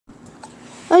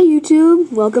Hi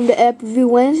YouTube, welcome to App Review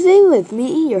Wednesday with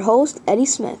me, your host, Eddie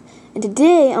Smith. And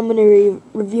today I'm going to be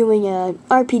reviewing an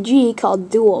RPG called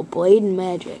Duel, Blade and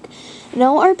Magic.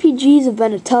 Now RPGs have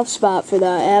been a tough spot for the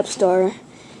App Store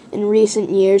in recent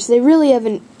years. They really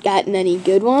haven't gotten any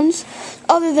good ones,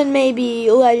 other than maybe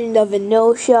Legend of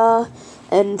Enosia,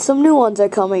 and some new ones are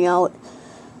coming out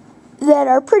that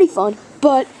are pretty fun.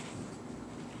 But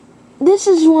this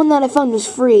is one that I found was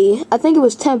free. I think it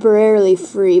was temporarily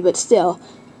free, but still.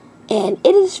 And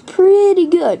it is pretty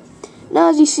good. Now,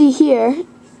 as you see here,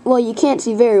 well, you can't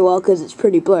see very well because it's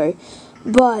pretty blurry.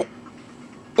 But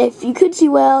if you could see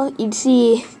well, you'd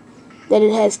see that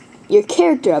it has your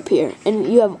character up here.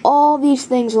 And you have all these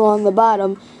things along the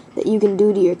bottom that you can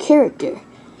do to your character.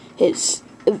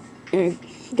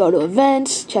 Go to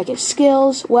events, check his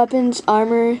skills, weapons,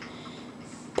 armor,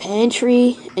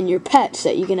 pantry, and your pets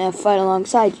that you can have fight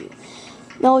alongside you.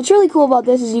 Now, what's really cool about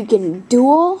this is you can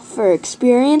duel for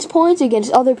experience points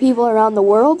against other people around the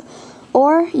world,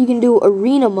 or you can do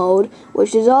arena mode,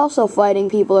 which is also fighting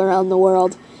people around the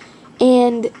world.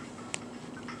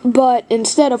 But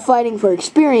instead of fighting for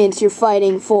experience, you're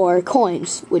fighting for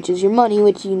coins, which is your money,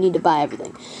 which you need to buy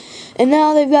everything. And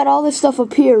now they've got all this stuff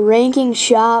up here: ranking,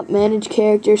 shop, manage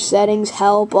character, settings,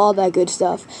 help, all that good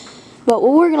stuff. But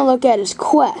what we're going to look at is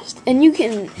quest. And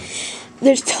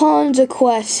there's tons of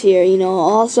quests here,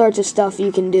 all sorts of stuff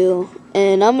you can do.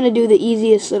 And I'm going to do the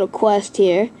easiest little quest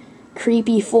here,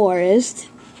 Creepy Forest.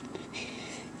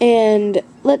 And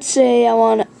let's say I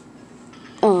want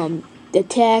to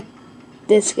attack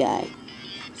this guy.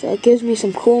 So it gives me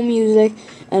some cool music,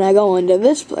 and I go into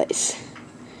this place.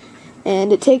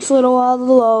 And it takes a little while to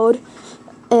load.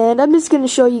 And I'm just going to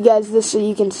show you guys this so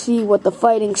you can see what the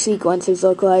fighting sequences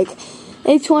look like.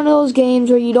 It's one of those games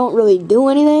where you don't really do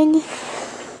anything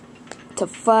to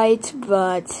fight,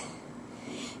 but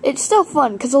it's still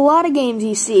fun, because a lot of games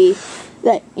you see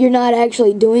that you're not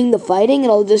actually doing the fighting.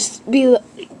 It'll just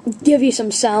give you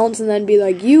some sounds and then be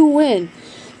like, you win.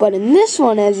 But in this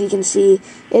one, as you can see,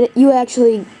 it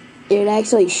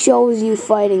actually shows you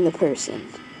fighting the person,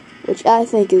 which I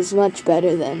think is much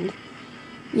better than,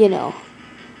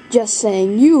 just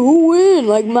saying, you win,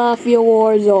 like Mafia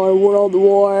Wars or World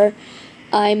War,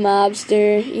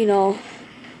 iMobster,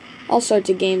 all sorts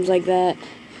of games like that.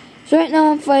 So right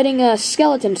now I'm fighting a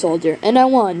skeleton soldier, and I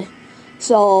won.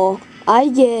 So I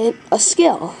get a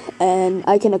skill, and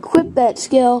I can equip that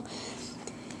skill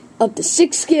up to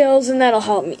 6 skills, and that'll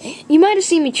help me. You might have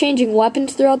seen me changing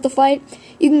weapons throughout the fight.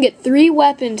 You can get 3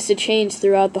 weapons to change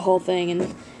throughout the whole thing,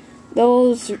 and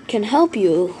those can help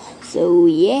you. So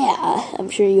yeah, I'm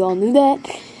sure you all knew that.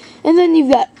 And then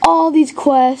you've got all these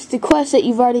quests, the quests that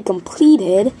you've already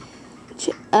completed, which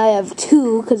I have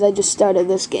 2 because I just started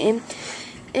this game.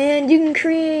 And you can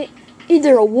create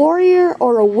either a warrior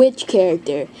or a witch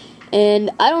character. And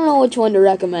I don't know which one to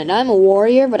recommend. I'm a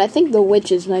warrior, but I think the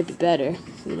witches might be better.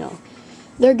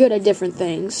 They're good at different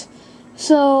things.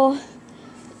 So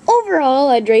overall,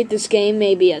 I'd rate this game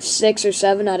maybe a 6 or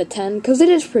 7 out of 10 because it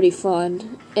is pretty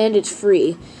fun and it's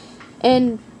free.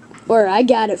 Or I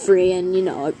got it free, and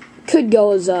it could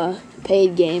go as a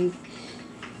paid game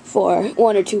for $1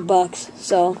 or $2.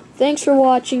 So thanks for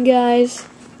watching, guys.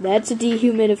 That's a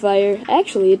dehumidifier.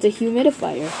 Actually, it's a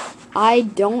humidifier. I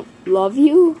don't love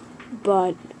you,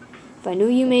 but if I knew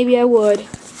you, maybe I would.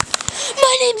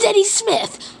 My name's Eddie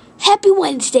Smith. Happy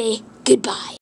Wednesday. Goodbye.